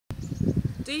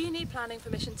Do you need planning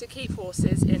permission to keep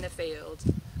horses in a field?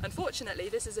 Unfortunately,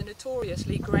 this is a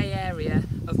notoriously grey area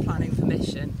of planning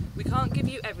permission. We can't give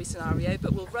you every scenario,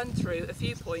 but we'll run through a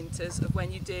few pointers of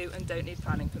when you do and don't need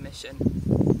planning permission.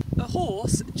 A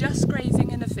horse just grazing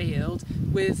in a field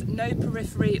with no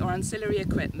periphery or ancillary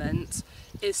equipment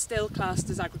is still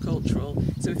classed as agricultural.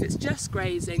 So if it's just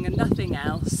grazing and nothing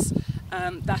else,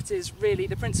 that is really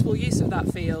the principal use of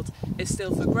that field is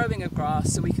still for growing of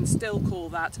grass, so we can still call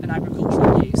that an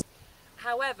agricultural use.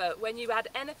 However, when you add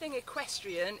anything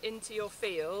equestrian into your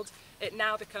field, it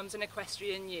now becomes an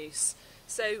equestrian use.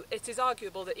 So it is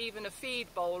arguable that even a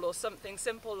feed bowl or something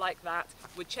simple like that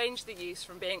would change the use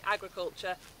from being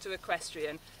agriculture to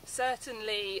equestrian.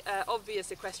 Certainly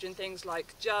obvious equestrian things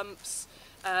like jumps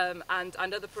and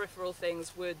other peripheral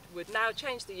things would now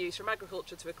change the use from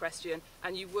agriculture to equestrian,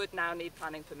 and you would now need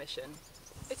planning permission.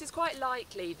 It is quite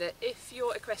likely that if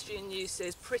your equestrian use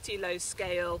is pretty low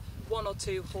scale, 1 or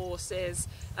 2 horses,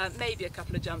 maybe a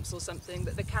couple of jumps or something,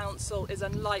 that the council is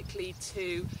unlikely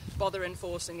to bother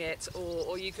enforcing it,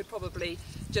 or you could probably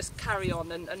just carry on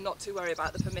and not to worry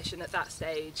about the permission at that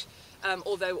stage,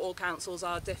 although all councils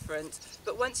are different.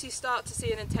 But once you start to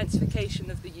see an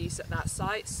intensification of the use at that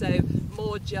site, so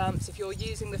more jumps, if you're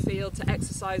using the field to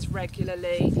exercise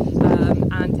regularly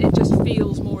and it just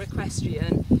feels more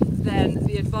equestrian, then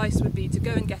the advice would be to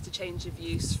go and get a change of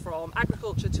use from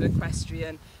agriculture to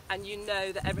equestrian, and you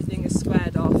know that everything is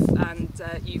squared off and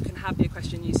you can have the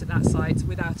equestrian use at that site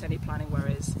without any planning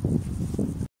worries.